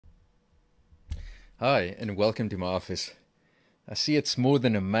Hi, and welcome to my office. I see it's more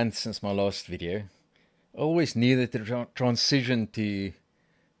than a month since my last video. I always knew that the transition to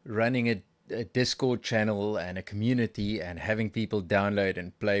running a Discord channel and a community and having people download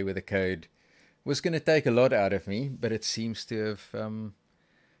and play with the code was going to take a lot out of me, but it seems to have,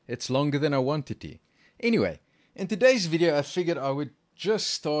 it's longer than I wanted to. Anyway, in today's video, I figured I would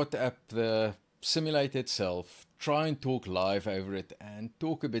just start up the simulator itself, try and talk live over it, and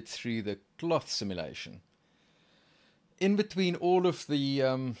talk a bit through the cloth simulation. In between all of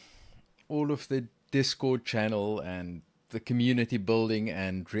the Discord channel and the community building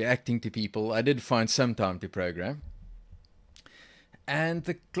and reacting to people, I did find some time to program. And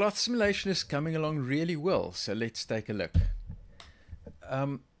the cloth simulation is coming along really well, so let's take a look.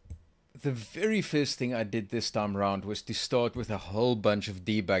 The very first thing I did this time around was to start with a whole bunch of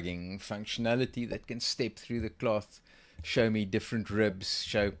debugging functionality that can step through the cloth, show me different ribs,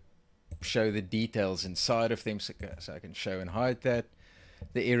 show the details inside of them, so I can show and hide that.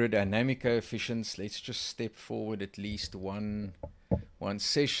 The aerodynamic coefficients, let's just step forward at least one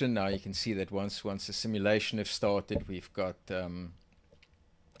session. Now you can see that once the simulation has started, we've got the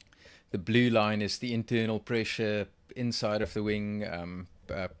blue line is the internal pressure inside of the wing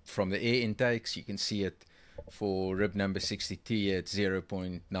from the air intakes. You can see it for rib number 62 here at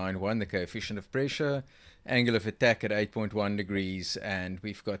 0.91, the coefficient of pressure, angle of attack at 8.1 degrees, and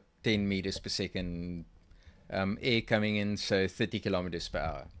we've got 10 meters per second air coming in, so 30 kilometers per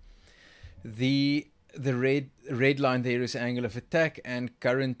hour. The red line there is angle of attack, and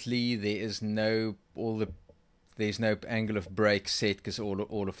currently there is there's no angle of brake set because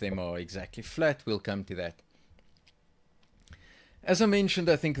all of them are exactly flat. We'll come to that. As I mentioned,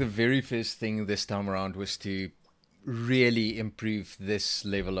 I think the very first thing this time around was to really improve this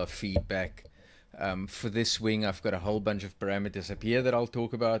level of feedback. For this wing, I've got a whole bunch of parameters up here that I'll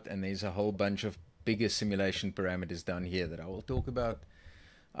talk about, and there's a whole bunch of bigger simulation parameters down here that I will talk about.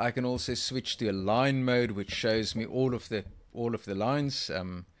 I can also switch to a line mode, which shows me all of the lines.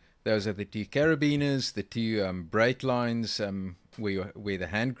 Those are the two carabiners, the two brake lines where the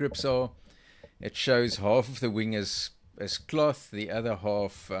hand grips are. It shows half of the wing as cloth, the other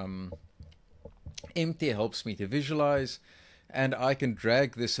half empty. Helps me to visualize, and I can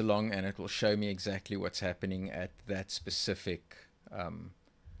drag this along and it will show me exactly what's happening at that specific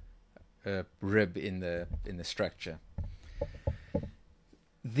rib in the structure.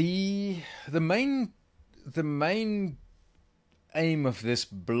 The main aim of this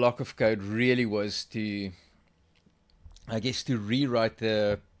block of code really was to rewrite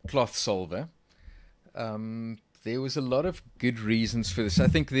the cloth solver. There was a lot of good reasons for this. I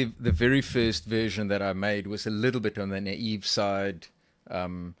think the very first version that I made was a little bit on the naive side,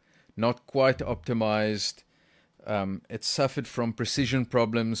 not quite optimized. It suffered from precision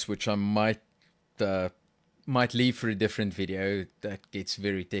problems, which I might leave for a different video that gets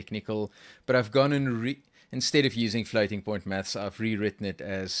very technical. But I've gone and instead of using floating point maths, I've rewritten it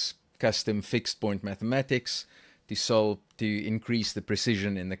as custom fixed point mathematics to increase the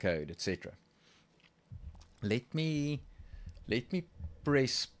precision in the code, etc. Let me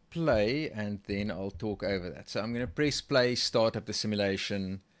press play and then I'll talk over that. So I'm going to press play, start up the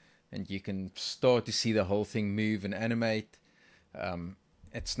simulation, and you can start to see the whole thing move and animate.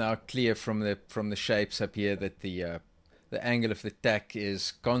 It's now clear from the shapes up here that the angle of the attack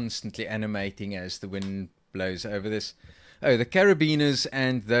is constantly animating as the wind blows over this. Oh, the carabiners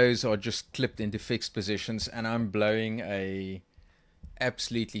and those are just clipped into fixed positions, and I'm blowing a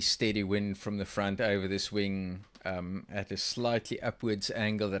absolutely steady wind from the front over this wing at a slightly upwards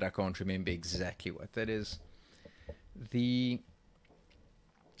angle that I can't remember exactly what that is.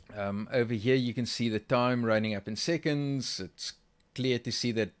 Over here you can see the time running up in seconds. It's clear to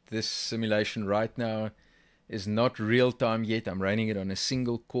see that this simulation right now is not real time yet. I'm running it on a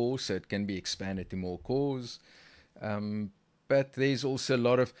single core, so it can be expanded to more cores. But there's also a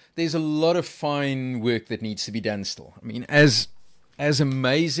lot of fine work that needs to be done still. I mean, as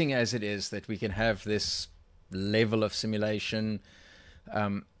amazing as it is that we can have this level of simulation,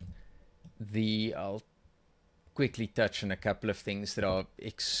 I'll quickly touch on a couple of things that are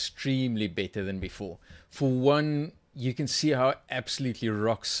extremely better than before. For one, you can see how absolutely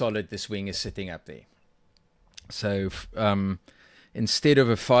rock solid this wing is sitting up there. So instead of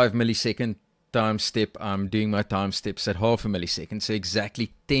a 5 millisecond time step, I'm doing my time steps at half a millisecond, so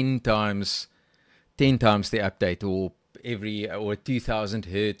exactly 10 times the update, or 2000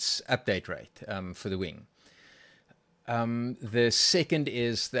 hertz update rate for the wing. The second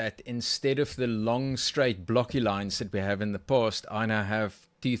is that instead of the long straight blocky lines that we have in the past, I now have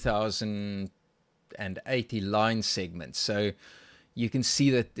 2080 line segments. So you can see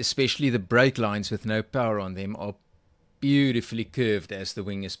that especially the brake lines with no power on them are beautifully curved as the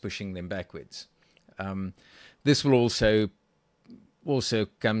wing is pushing them backwards. This will also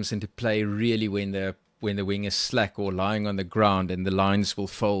comes into play really when the wing is slack or lying on the ground, and the lines will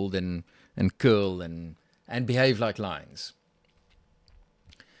fold and curl and behave like lines.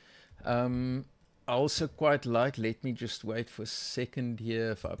 I also quite like, let me just wait for a second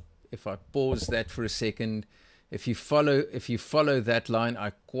here, if I pause that for a second, if you follow that line,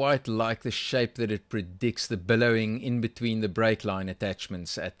 I quite like the shape that it predicts the billowing in between the brake line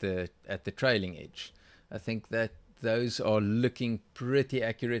attachments at the trailing edge. I think that those are looking pretty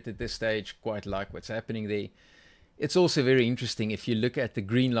accurate at this stage. Quite like what's happening there. It's also very interesting if you look at the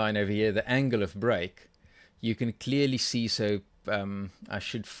green line over here, the angle of brake, you can clearly see, so I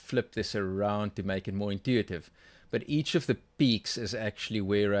should flip this around to make it more intuitive, but each of the peaks is actually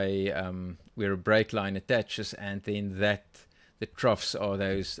where a brake line attaches, and then the troughs are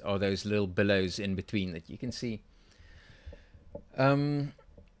those little billows in between that you can see.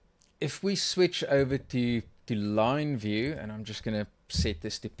 If we switch over to line view, and I'm just going to set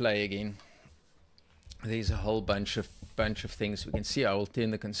this to play again, there's a whole bunch of things we can see. I will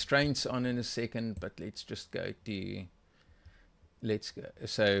turn the constraints on in a second, but let's just go to,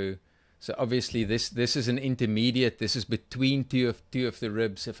 so obviously this is an intermediate. This is between two of the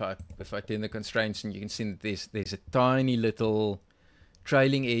ribs. If I turn the constraints, and you can see that there's a tiny little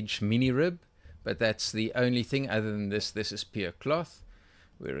trailing edge mini rib, but that's the only thing. Other than this is pure cloth.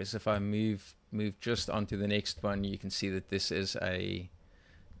 Whereas if I move just onto the next one, you can see that this is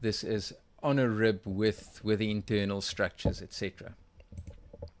on a rib with the internal structures, etc.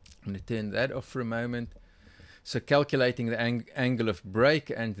 I'm going to turn that off for a moment. So calculating the angle of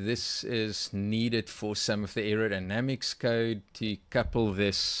brake, and this is needed for some of the aerodynamics code to couple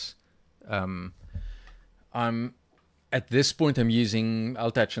this. At this point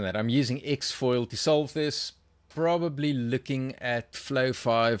I'll touch on that. I'm using X-foil to solve this, probably looking at Flow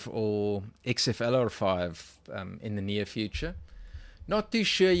 5 or XFLR5 in the near future. Not too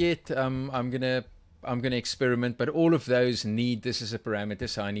sure yet. I'm gonna experiment, but all of those need this as a parameter,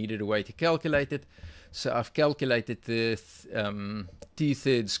 so I needed a way to calculate it. So I've calculated the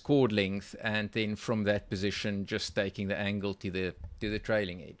 2/3 chord length, and then from that position just taking the angle to the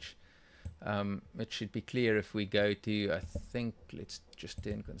trailing edge. It should be clear if we go to, I think, let's just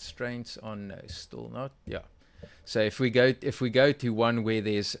turn constraints on. No, still not. Yeah. So if we go to one where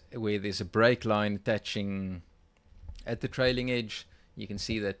there's a brake line attaching at the trailing edge, you can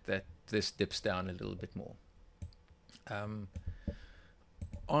see that this dips down a little bit more.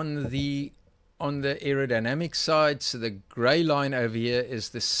 On the aerodynamic side, so the gray line over here is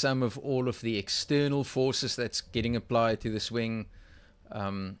the sum of all of the external forces that's getting applied to this wing,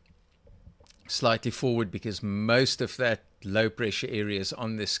 slightly forward, because most of that low pressure area is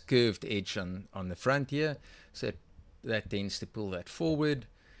on this curved edge on the front here, so that tends to pull that forward.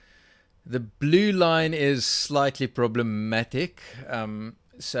 The blue line is slightly problematic,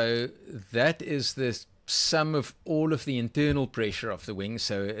 so that is the sum of all of the internal pressure of the wing,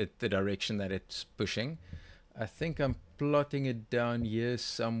 so the direction that it's pushing. I think I'm plotting it down here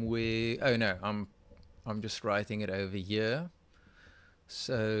somewhere. Oh no, I'm just writing it over here.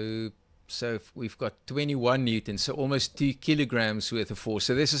 So we've got 21 newtons, so almost 2 kilograms worth of force.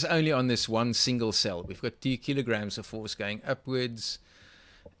 So this is only on this one single cell. We've got 2 kilograms of force going upwards,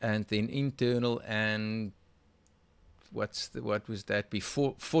 and then internal, and what was that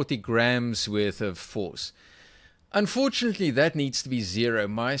before? 40 grams worth of force. Unfortunately, that needs to be 0.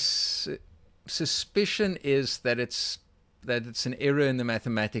 My suspicion is that it's an error in the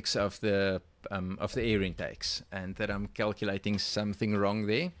mathematics of the air intakes, and that I'm calculating something wrong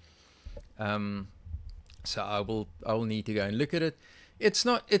there. So I will need to go and look at it. It's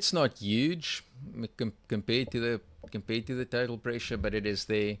not huge compared to the total pressure, but it is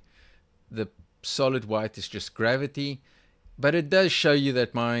there. The solid white is just gravity, but it does show you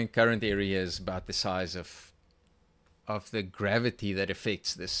that my current area is about the size of the gravity that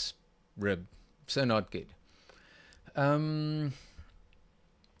affects this rib, so not good. I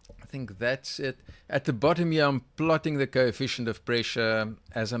think that's it. At the bottom here, I'm plotting the coefficient of pressure.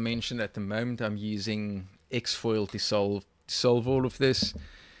 As I mentioned, at the moment I'm using X-foil to solve all of this.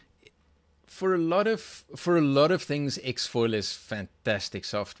 For a lot of things, X-foil is fantastic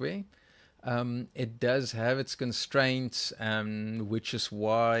software. It does have its constraints, which is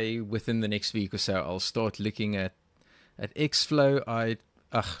why within the next week or so I'll start looking at X-Flow.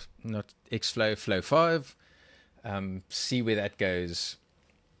 Not X-Flow, Flow 5. See where that goes.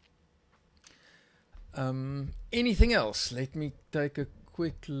 Anything else? Let me take a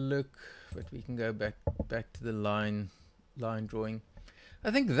quick look, but we can go back to the line line drawing.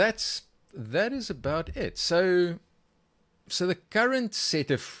 I think that is about it. So the current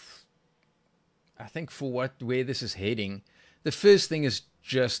set of, I think for where this is heading, the first thing is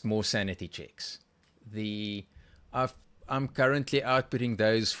just more sanity checks. I'm currently outputting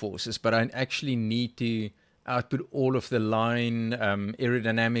those forces, but I actually need to output all of the line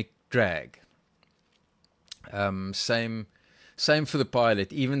aerodynamic drag. Same for the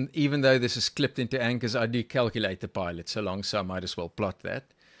pilot. Even though this is clipped into anchors, I do calculate the pilot so long, so I might as well plot that.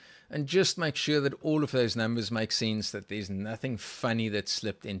 And just make sure that all of those numbers make sense, that there's nothing funny that's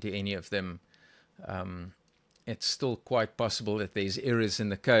slipped into any of them. It's still quite possible that there's errors in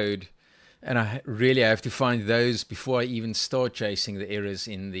the code, and I really have to find those before I even start chasing the errors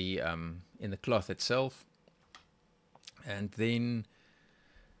in the cloth itself. And then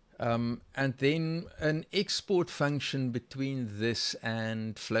an export function between this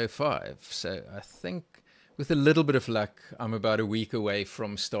and Flow 5. So I think with a little bit of luck, I'm about a week away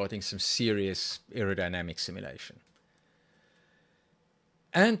from starting some serious aerodynamic simulation.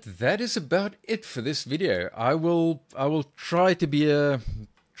 And that is about it for this video. I will try to be a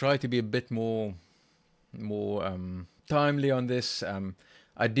bit more timely on this.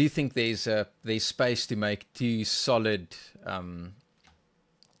 I do think there's space to make two solid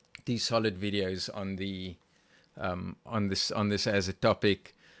videos on this as a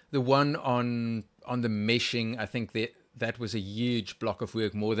topic. The one on the meshing, I think that was a huge block of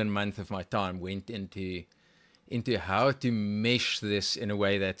work. More than a month of my time went into how to mesh this in a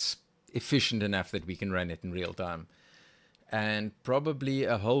way that's efficient enough that we can run it in real time. And probably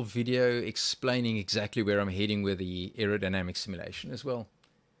a whole video explaining exactly where I'm heading with the aerodynamic simulation as well.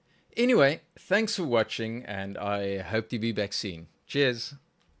 Anyway, thanks for watching, and I hope to be back soon. Cheers.